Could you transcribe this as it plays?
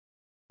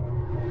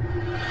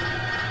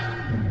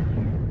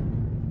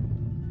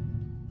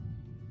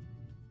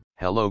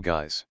Hello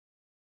guys.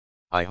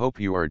 I hope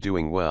you are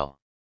doing well.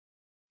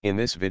 In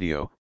this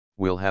video,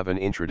 we'll have an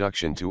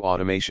introduction to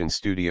Automation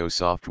Studio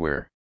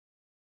software.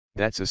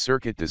 That's a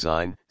circuit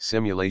design,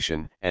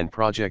 simulation, and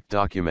project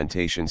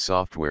documentation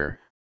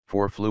software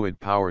for fluid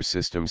power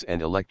systems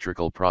and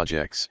electrical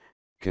projects,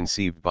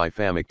 conceived by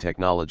FAMIC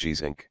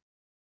Technologies Inc.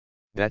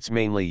 That's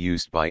mainly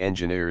used by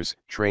engineers,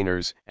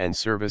 trainers, and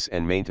service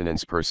and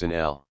maintenance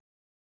personnel.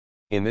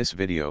 In this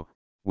video,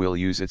 we'll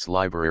use its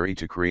library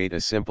to create a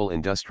simple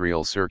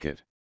industrial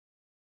circuit.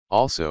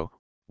 Also,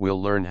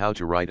 we'll learn how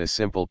to write a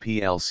simple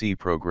PLC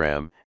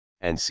program,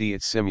 and see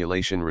its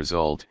simulation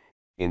result,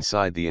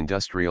 inside the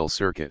industrial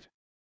circuit.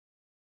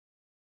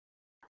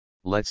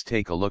 Let's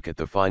take a look at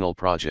the final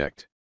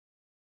project.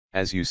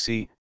 As you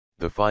see,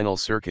 the final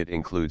circuit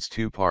includes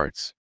two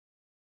parts: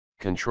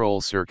 control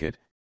circuit,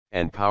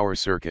 and power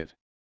circuit.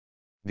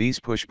 These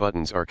push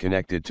buttons are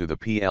connected to the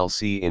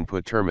PLC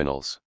input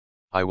terminals.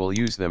 I will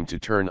use them to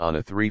turn on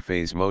a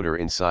three-phase motor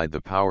inside the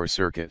power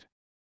circuit.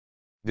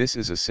 This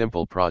is a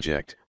simple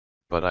project,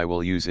 but I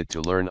will use it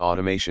to learn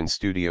Automation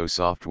Studio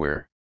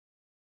software.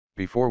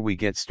 Before we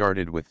get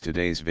started with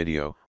today's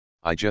video,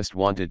 I just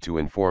wanted to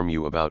inform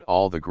you about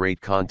all the great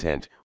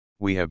content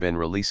we have been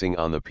releasing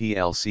on the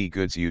PLC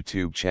Goods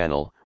YouTube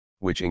channel,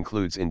 which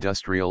includes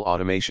industrial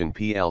automation,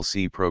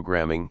 PLC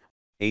programming,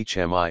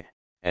 HMI,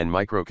 and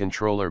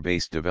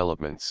microcontroller-based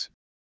developments.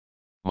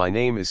 My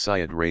name is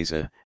Syed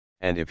Reza,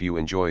 and if you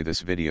enjoy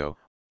this video,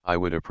 I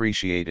would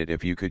appreciate it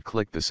if you could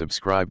click the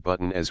subscribe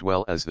button as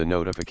well as the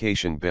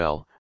notification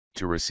bell,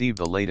 to receive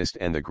the latest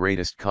and the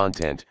greatest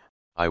content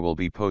I will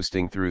be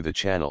posting through the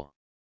channel.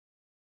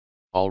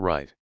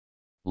 Alright.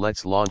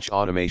 Let's launch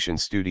Automation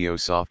Studio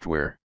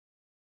software.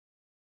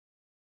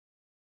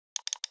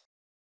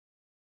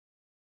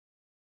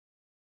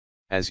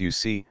 As you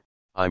see,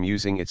 I'm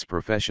using its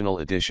Professional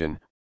Edition,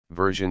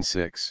 version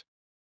 6.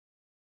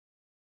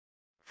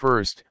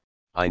 First,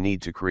 I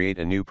need to create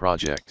a new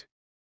project.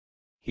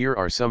 Here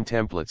are some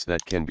templates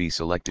that can be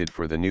selected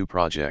for the new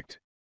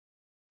project.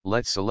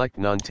 Let's select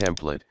None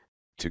template,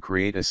 to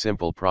create a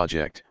simple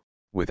project,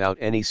 without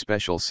any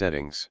special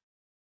settings.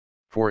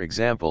 For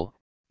example,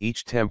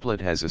 each template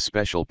has a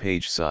special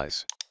page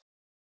size.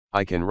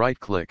 I can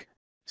right-click,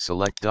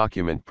 select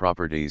Document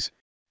Properties,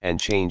 and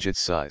change its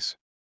size.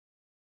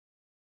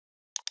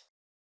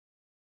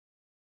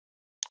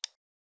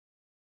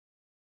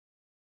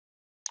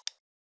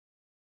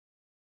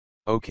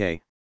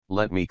 OK,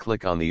 let me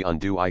click on the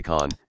undo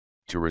icon,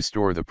 to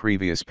restore the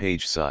previous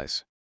page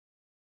size.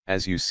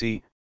 As you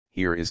see,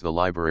 here is the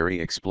Library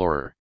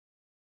Explorer.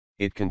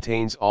 It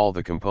contains all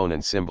the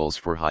component symbols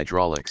for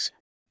hydraulics,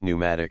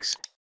 pneumatics,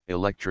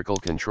 electrical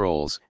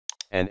controls,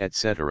 and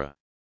etc.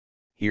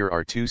 Here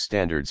are two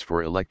standards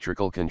for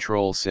electrical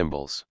control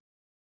symbols: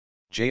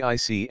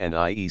 JIC and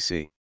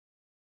IEC.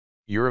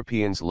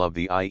 Europeans love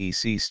the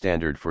IEC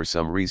standard for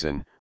some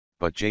reason,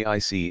 but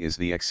JIC is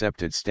the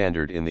accepted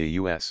standard in the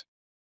US.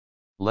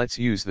 Let's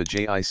use the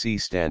JIC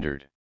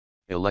standard.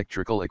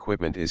 Electrical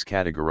equipment is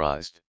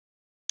categorized.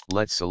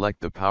 Let's select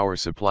the power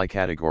supply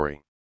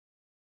category.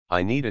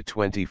 I need a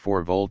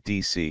 24-volt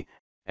DC,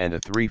 and a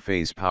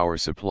 3-phase power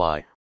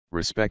supply,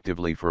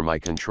 respectively, for my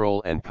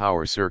control and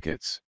power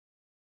circuits.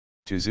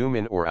 To zoom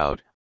in or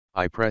out,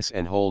 I press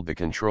and hold the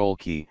control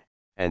key,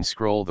 and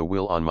scroll the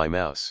wheel on my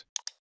mouse.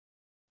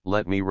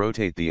 Let me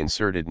rotate the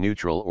inserted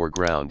neutral or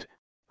ground,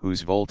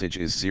 whose voltage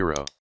is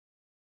 0.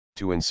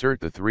 To insert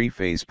the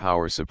 3-phase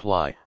power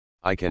supply,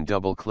 I can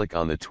double-click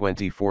on the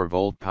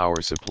 24-volt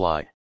power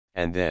supply,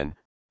 and then,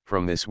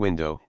 from this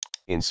window,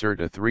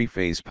 insert a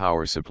 3-phase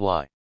power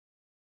supply.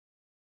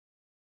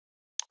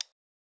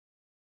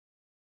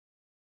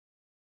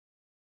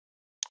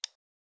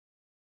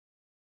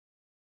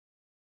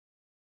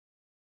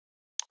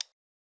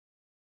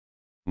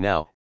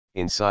 Now,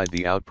 inside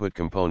the Output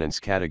Components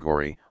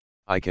category,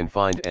 I can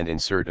find and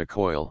insert a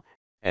coil,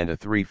 and a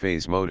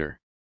 3-phase motor.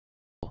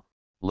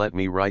 Let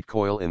me write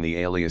coil in the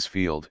alias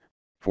field,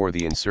 for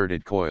the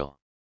inserted coil.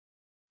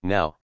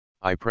 Now,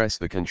 I press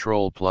the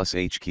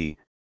Ctrl+H key,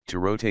 to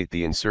rotate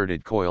the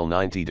inserted coil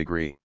 90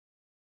 degrees.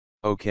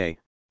 OK,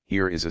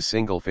 here is a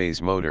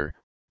single-phase motor,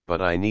 but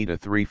I need a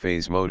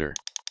 3-phase motor.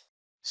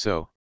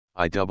 So,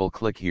 I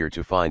double-click here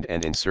to find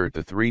and insert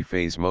the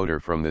 3-phase motor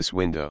from this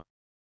window.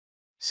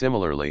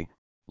 Similarly,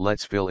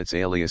 let's fill its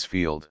alias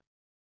field.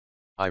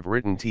 I've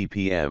written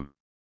TPM.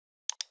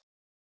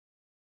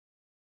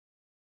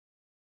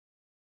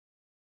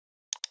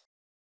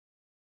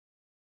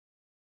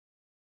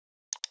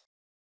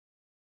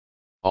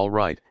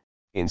 Alright,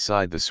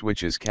 inside the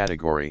switches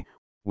category,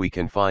 we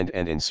can find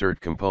and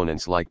insert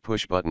components like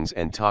push buttons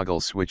and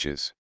toggle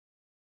switches.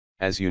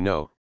 As you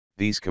know,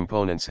 these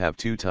components have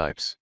two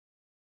types: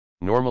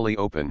 normally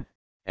open,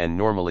 and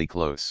normally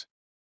close.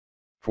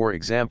 For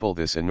example,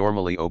 this a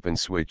normally open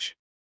switch.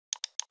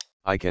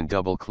 I can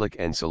double-click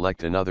and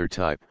select another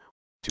type,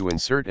 to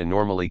insert a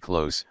normally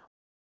close.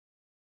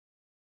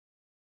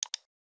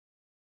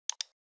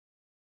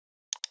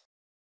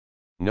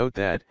 Note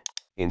that,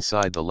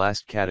 inside the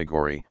last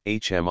category,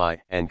 HMI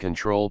and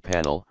control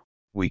panel,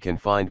 we can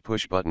find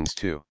push buttons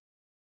too.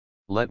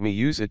 Let me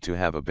use it to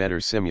have a better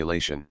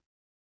simulation.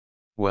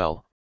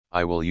 Well,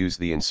 I will use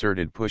the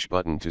inserted push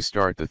button to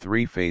start the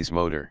three-phase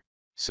motor,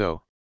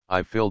 so,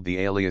 I've filled the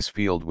alias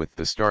field with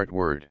the start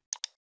word.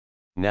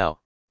 Now,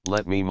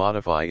 let me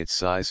modify its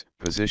size,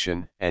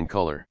 position, and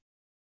color.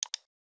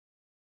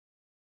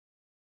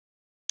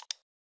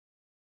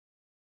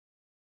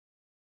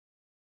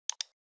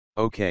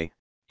 OK,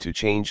 to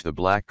change the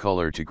black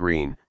color to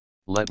green,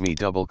 let me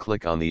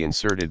double-click on the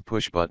inserted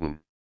push button.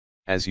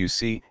 As you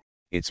see,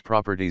 its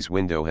properties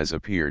window has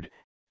appeared,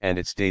 and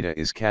its data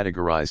is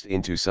categorized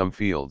into some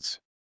fields.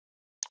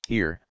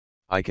 Here,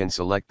 I can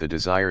select the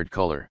desired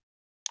color.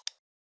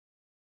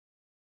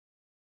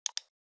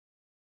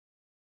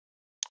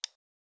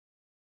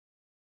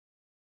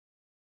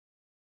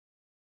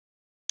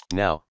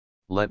 Now,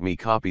 let me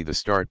copy the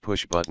start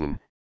push button,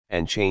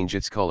 and change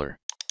its color.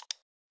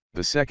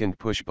 The second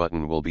push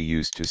button will be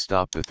used to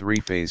stop the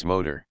three-phase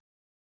motor.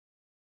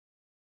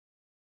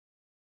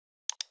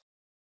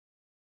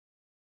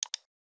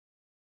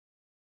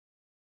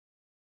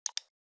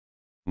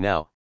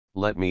 Now,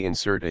 let me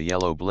insert a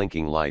yellow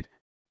blinking light,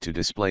 to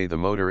display the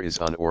motor is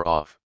on or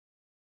off.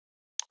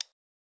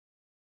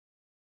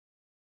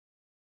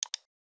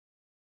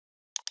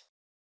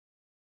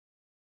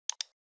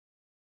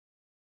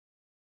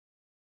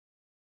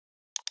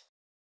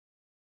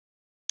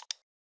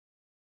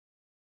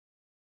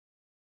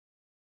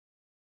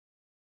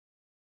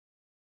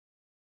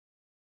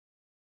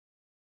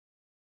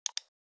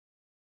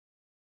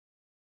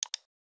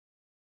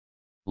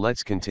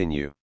 Let's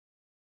continue.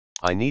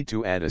 I need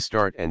to add a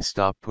start and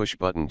stop push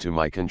button to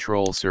my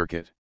control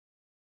circuit.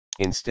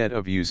 Instead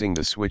of using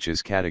the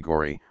switches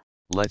category,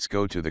 let's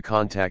go to the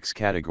contacts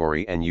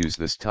category and use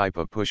this type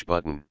of push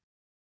button.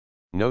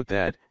 Note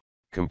that,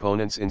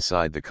 components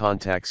inside the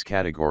contacts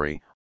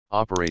category,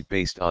 operate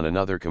based on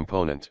another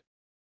component.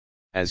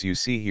 As you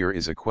see, here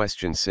is a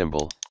question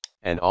symbol,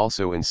 and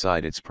also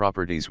inside its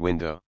properties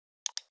window.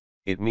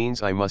 It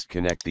means I must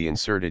connect the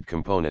inserted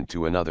component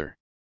to another.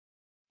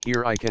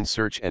 Here I can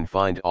search and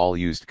find all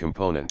used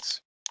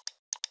components.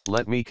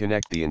 Let me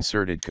connect the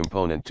inserted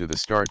component to the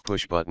start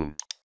push button.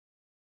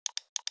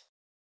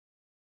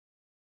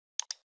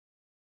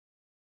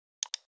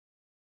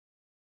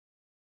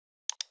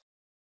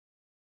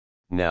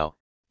 Now,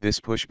 this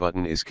push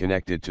button is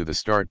connected to the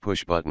start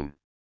push button.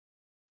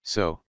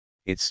 So,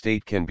 its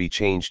state can be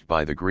changed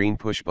by the green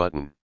push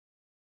button.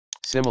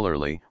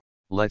 Similarly,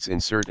 let's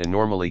insert a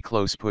normally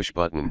close push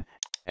button,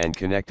 and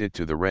connect it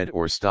to the red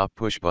or stop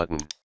push button.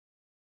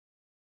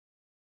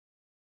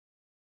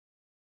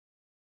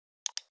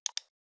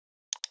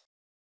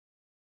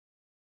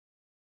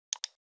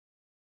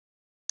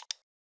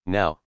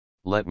 Now,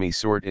 let me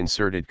sort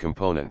inserted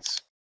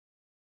components.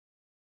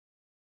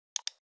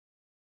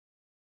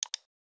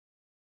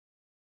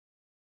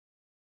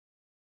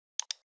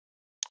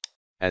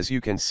 As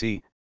you can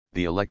see,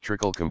 the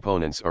electrical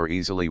components are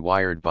easily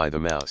wired by the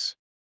mouse.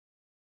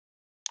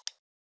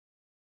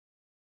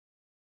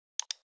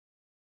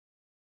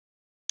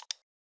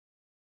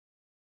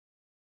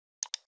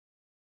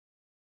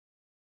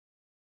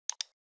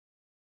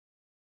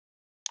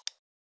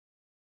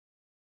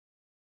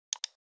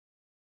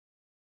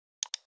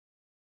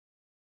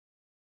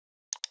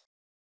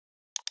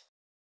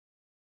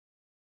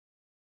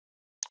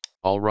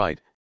 Alright,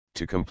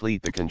 to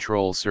complete the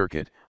control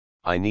circuit,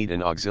 I need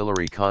an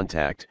auxiliary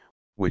contact,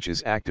 which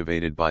is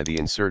activated by the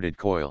inserted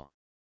coil.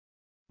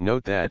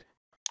 Note that,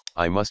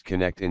 I must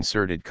connect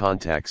inserted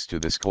contacts to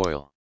this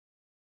coil.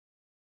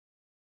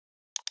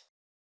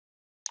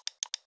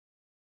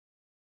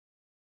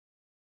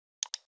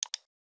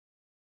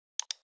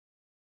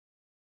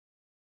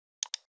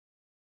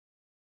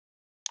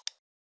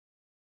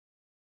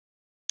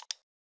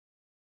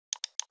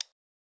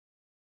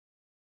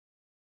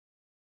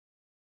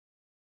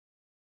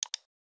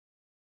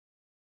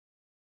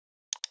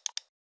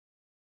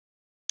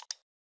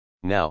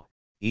 Now,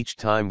 each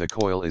time the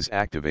coil is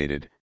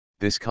activated,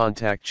 this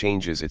contact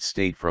changes its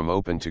state from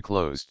open to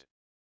closed.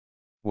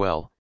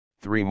 Well,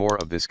 3 more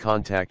of this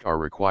contact are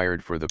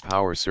required for the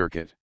power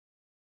circuit.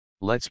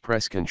 Let's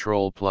press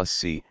Ctrl plus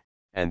C,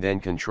 and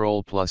then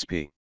Ctrl plus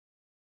P.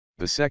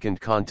 The second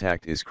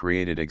contact is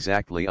created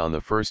exactly on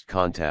the first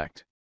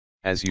contact.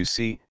 As you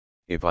see,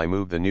 if I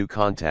move the new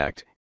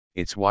contact,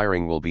 its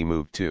wiring will be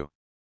moved too.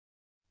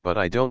 But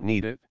I don't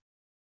need it.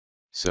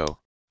 So,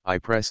 I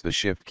press the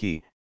Shift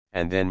key,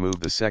 and then move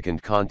the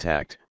second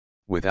contact,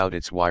 without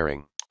its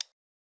wiring.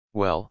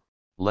 Well,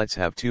 let's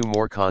have 2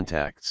 more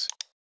contacts.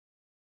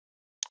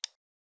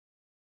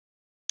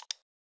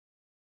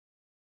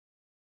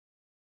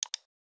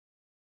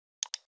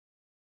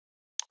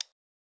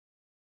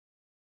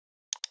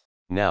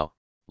 Now,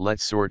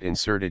 let's sort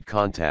inserted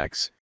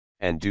contacts,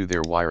 and do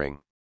their wiring.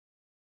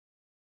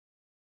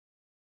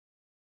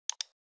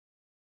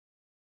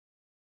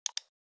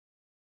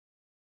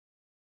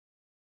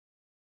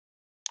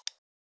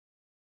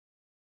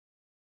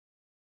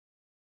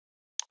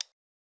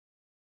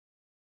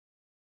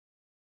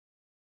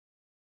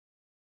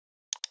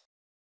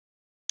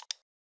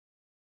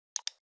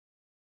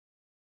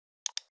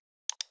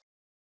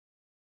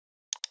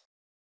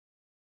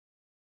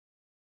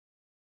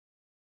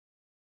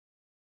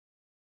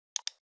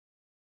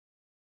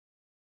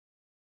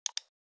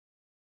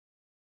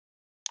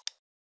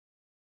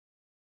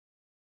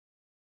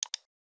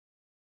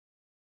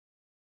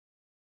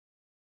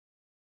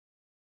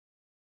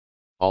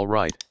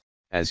 Alright,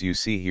 as you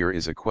see here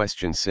is a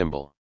question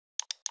symbol.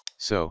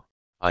 So,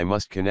 I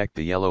must connect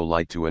the yellow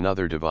light to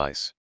another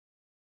device.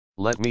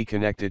 Let me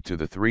connect it to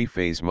the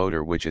three-phase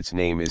motor, which its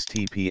name is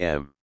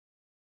TPM.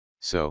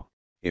 So,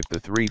 if the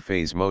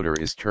three-phase motor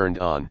is turned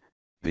on,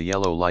 the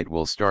yellow light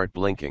will start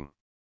blinking.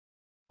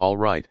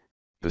 Alright,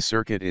 the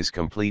circuit is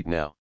complete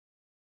now.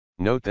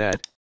 Note that,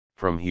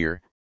 from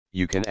here,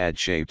 you can add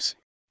shapes,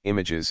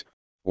 images,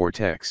 or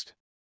text.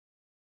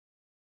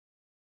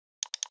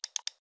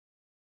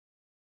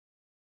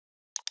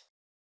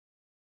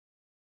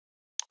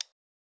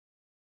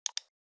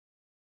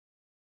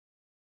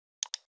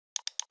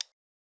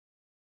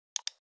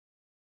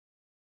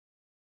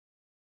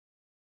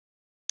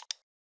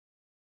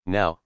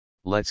 Now,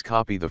 let's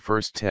copy the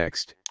first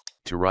text,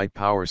 to write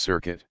power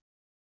circuit.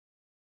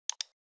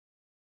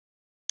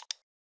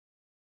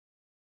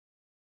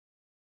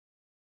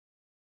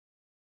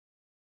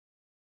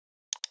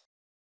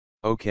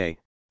 OK,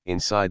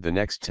 inside the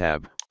next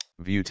tab,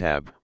 View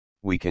tab,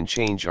 we can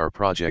change our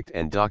project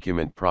and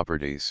document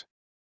properties.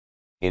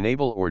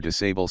 Enable or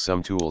disable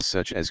some tools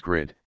such as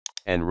grid,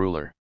 and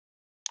ruler.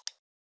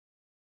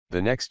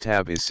 The next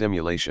tab is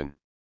Simulation.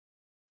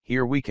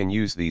 Here we can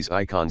use these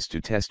icons to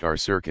test our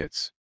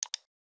circuits.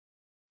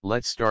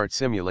 Let's start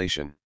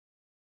simulation.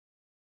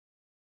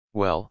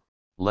 Well,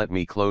 let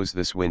me close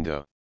this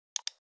window.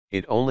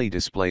 It only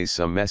displays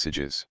some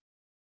messages.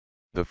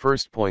 The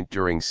first point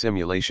during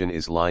simulation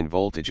is line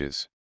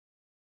voltages.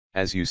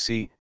 As you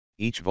see,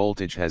 each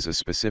voltage has a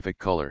specific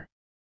color.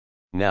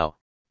 Now,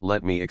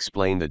 let me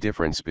explain the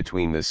difference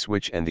between this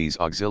switch and these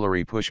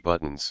auxiliary push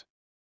buttons.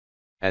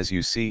 As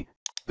you see,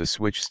 the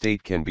switch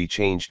state can be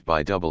changed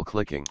by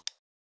double-clicking.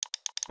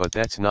 But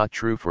that's not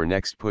true for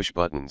next push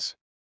buttons.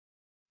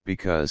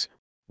 Because,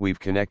 we've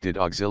connected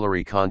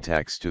auxiliary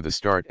contacts to the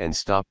start and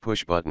stop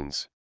push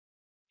buttons.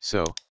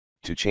 So,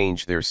 to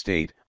change their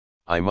state,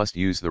 I must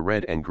use the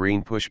red and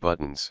green push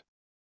buttons.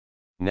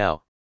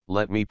 Now,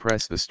 let me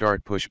press the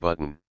start push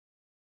button.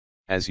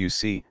 As you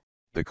see,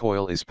 the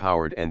coil is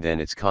powered and then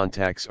its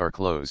contacts are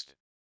closed.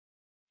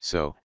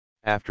 So,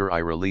 after I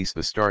release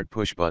the start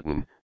push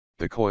button,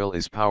 the coil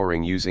is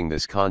powering using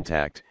this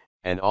contact,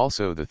 and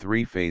also the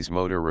three-phase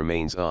motor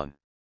remains on.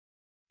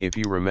 If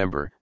you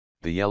remember,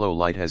 the yellow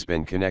light has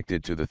been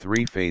connected to the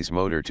three-phase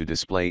motor to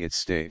display its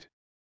state.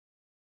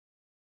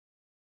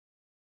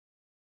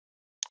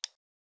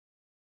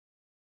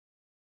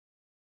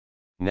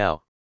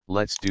 Now,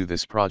 let's do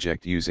this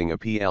project using a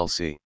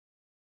PLC.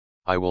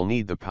 I will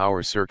need the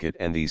power circuit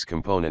and these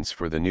components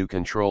for the new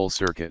control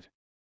circuit.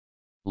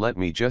 Let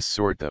me just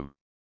sort them.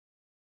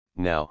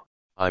 Now,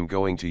 I'm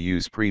going to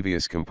use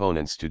previous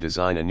components to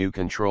design a new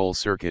control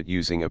circuit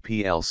using a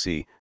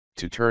PLC,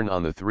 to turn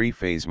on the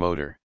three-phase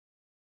motor.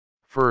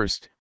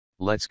 First,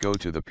 let's go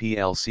to the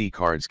PLC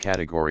cards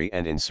category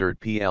and insert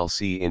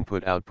PLC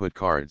input-output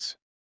cards.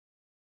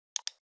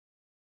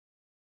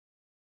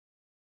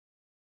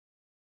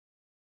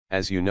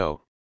 As you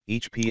know,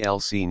 each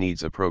PLC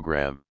needs a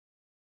program.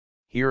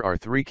 Here are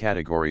three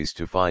categories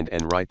to find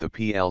and write the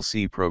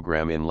PLC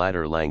program in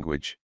ladder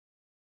language.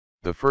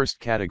 The first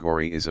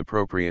category is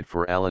appropriate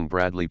for Allen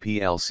Bradley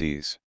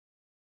PLCs.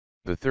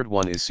 The third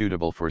one is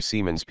suitable for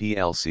Siemens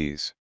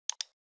PLCs.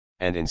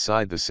 And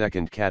inside the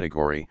second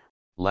category,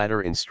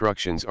 ladder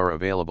instructions are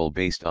available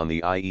based on the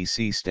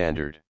IEC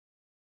standard.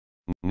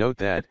 Note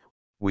that,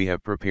 we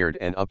have prepared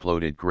and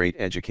uploaded great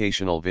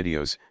educational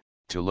videos,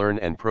 to learn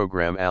and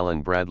program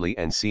Allen Bradley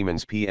and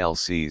Siemens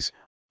PLCs,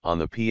 on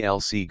the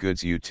PLC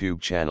Goods YouTube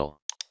channel.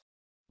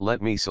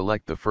 Let me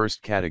select the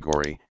first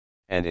category,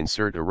 and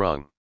insert a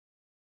rung.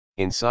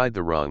 Inside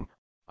the rung,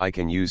 I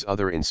can use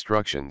other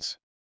instructions.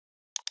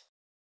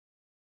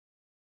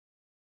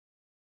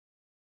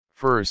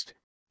 First,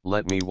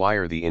 let me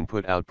wire the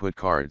input-output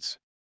cards.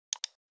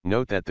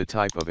 Note that the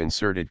type of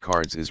inserted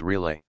cards is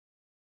relay.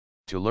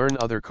 To learn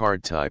other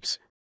card types,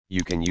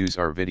 you can use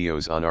our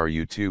videos on our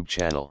YouTube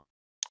channel.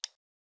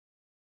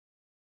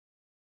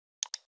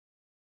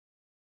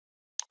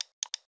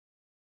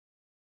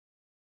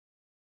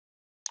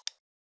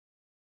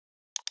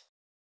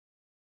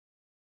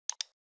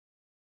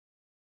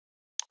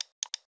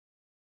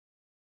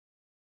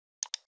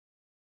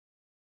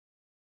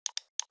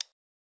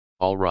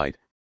 Alright,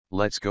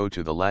 let's go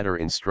to the ladder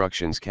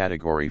instructions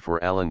category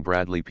for Allen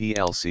Bradley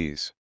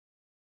PLCs.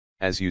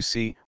 As you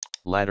see,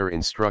 ladder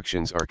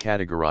instructions are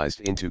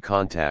categorized into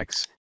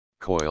contacts,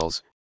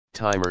 coils,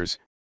 timers,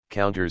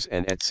 counters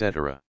and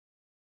etc.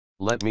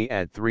 Let me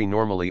add 3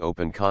 normally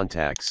open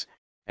contacts,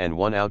 and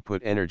 1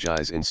 output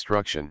energize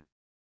instruction.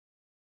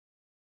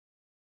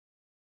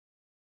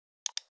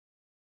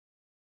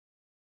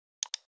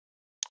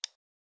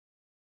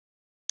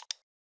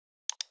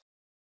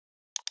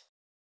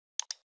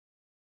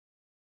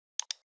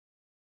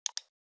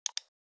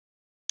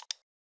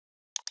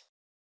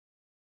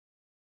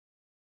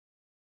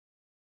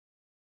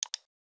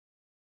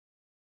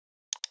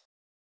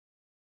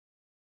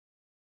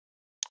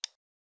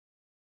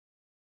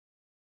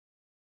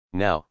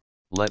 Now,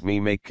 let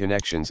me make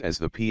connections as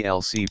the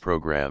PLC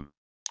program.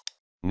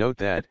 Note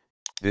that,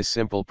 This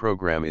simple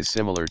program is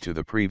similar to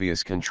the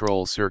previous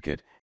control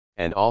circuit,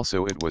 and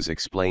also it was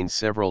explained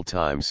several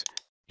times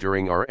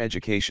during our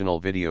educational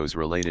videos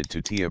related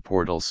to TIA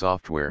Portal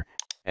software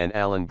and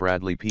Allen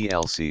Bradley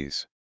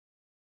PLCs.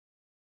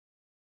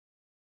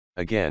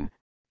 Again,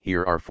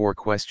 here are 4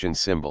 question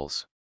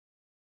symbols.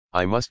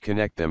 I must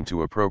connect them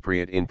to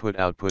appropriate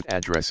input-output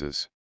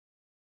addresses.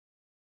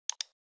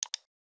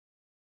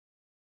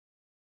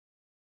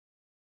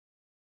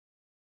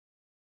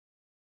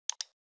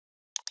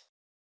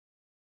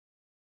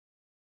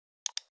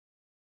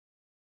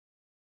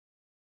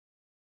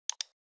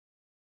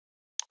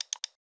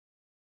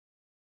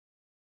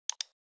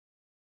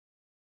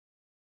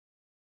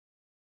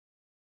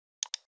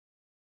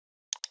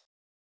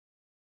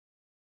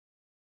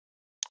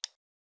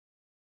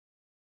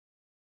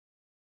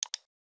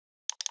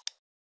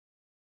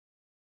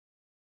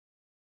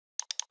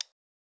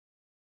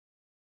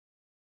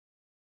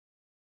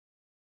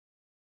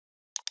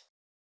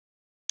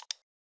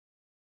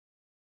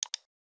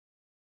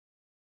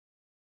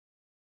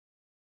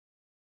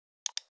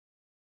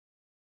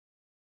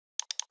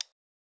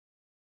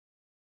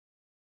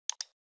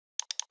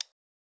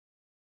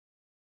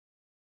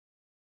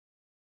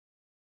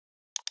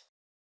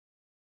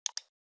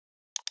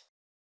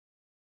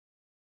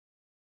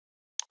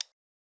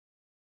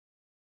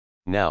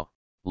 Now,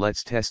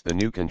 let's test the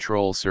new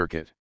control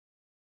circuit.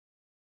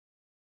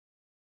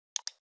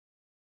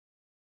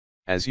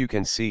 As you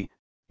can see,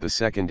 the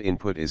second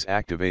input is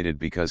activated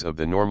because of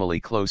the normally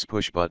close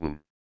push button.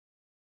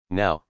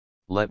 Now,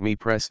 let me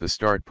press the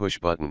start push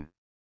button.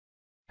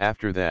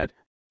 After that,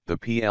 the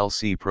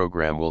PLC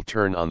program will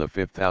turn on the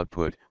 5th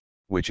output,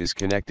 which is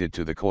connected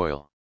to the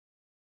coil.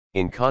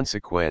 In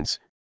consequence,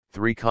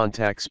 3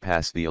 contacts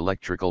pass the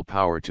electrical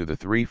power to the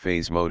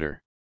 3-phase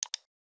motor.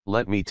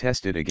 Let me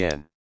test it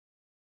again.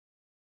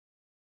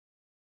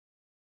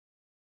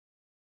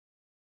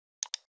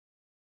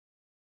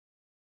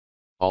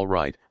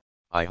 Alright,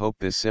 I hope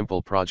this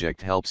simple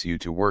project helps you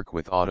to work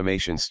with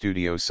Automation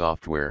Studio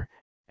software,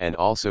 and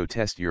also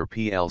test your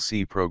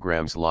PLC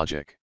program's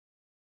logic.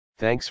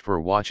 Thanks for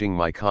watching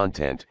my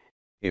content.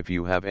 If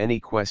you have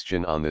any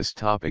question on this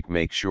topic,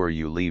 make sure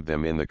you leave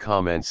them in the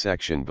comment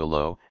section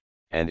below,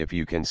 and if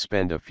you can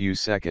spend a few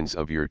seconds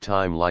of your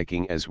time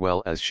liking as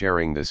well as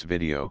sharing this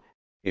video,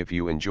 if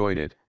you enjoyed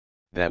it,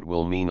 that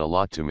will mean a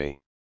lot to me.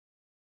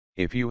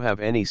 If you have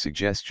any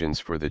suggestions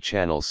for the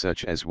channel,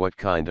 such as what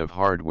kind of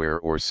hardware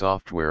or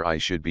software I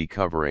should be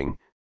covering,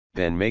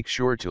 then make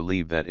sure to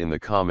leave that in the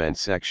comment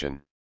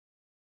section.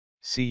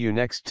 See you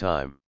next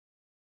time.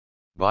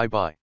 Bye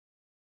bye.